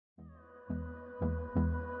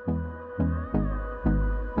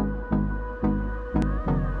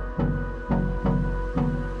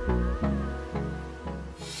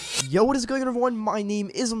Yo, what is going on, everyone? My name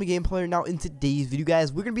is Gameplayer. Now in today's video,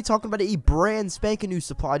 guys, we're going to be talking about a brand spanking new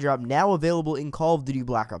supply drop now available in Call of Duty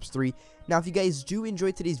Black Ops 3. Now if you guys do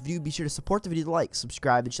enjoy today's video, be sure to support the video, like,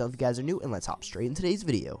 subscribe to the channel if you guys are new, and let's hop straight into today's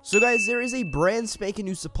video. So guys, there is a brand spanking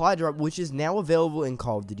new supply drop which is now available in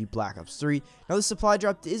Call of Duty Black Ops 3. Now this supply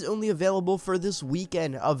drop is only available for this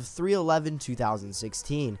weekend of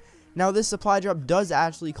 3/11/2016. Now this supply drop does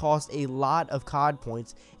actually cost a lot of COD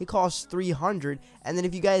points. It costs 300, and then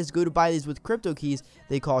if you guys go to buy these with crypto keys,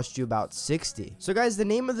 they cost you about 60. So guys, the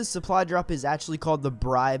name of this supply drop is actually called the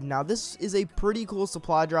BRIBE. Now this is a pretty cool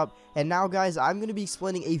supply drop, and now guys, I'm going to be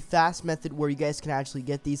explaining a fast method where you guys can actually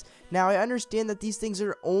get these. Now I understand that these things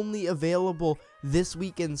are only available this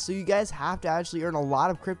weekend, so you guys have to actually earn a lot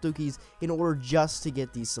of crypto keys in order just to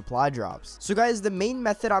get these supply drops. So guys, the main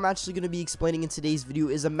method I'm actually going to be explaining in today's video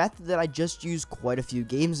is a method that I just used quite a few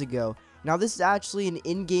games ago. Now this is actually an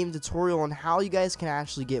in-game tutorial on how you guys can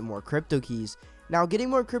actually get more crypto keys. Now getting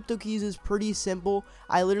more crypto keys is pretty simple.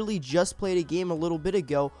 I literally just played a game a little bit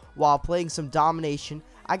ago while playing some domination.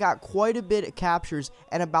 I got quite a bit of captures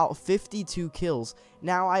and about 52 kills.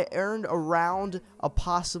 Now I earned around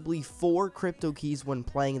possibly 4 crypto keys when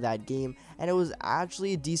playing that game, and it was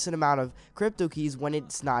actually a decent amount of crypto keys when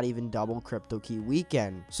it's not even double crypto key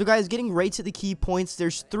weekend. So guys, getting right to the key points,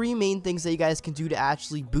 there's 3 main things that you guys can do to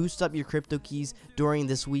actually boost up your crypto keys during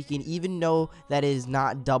this weekend, even though that is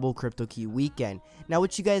not double crypto key weekend. Now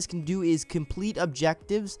what you guys can do is complete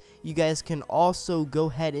objectives. You guys can also go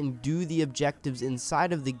ahead and do the objectives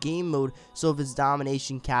inside of the game mode. So if it's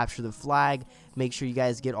domination, capture the flag, make sure you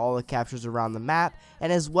guys get all the captures around the map,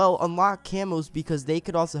 and as well unlock camos because they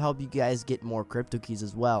could also help you guys get more crypto keys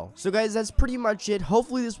as well. So guys, that's pretty much it.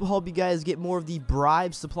 Hopefully this will help you guys get more of the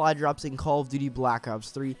bribe supply drops in Call of Duty Black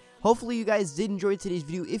Ops 3. Hopefully you guys did enjoy today's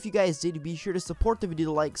video. If you guys did, be sure to support the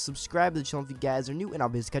video, like, subscribe to the channel if you guys are new, and I'll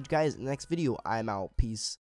be able to catch you guys in the next video. I'm out. Peace.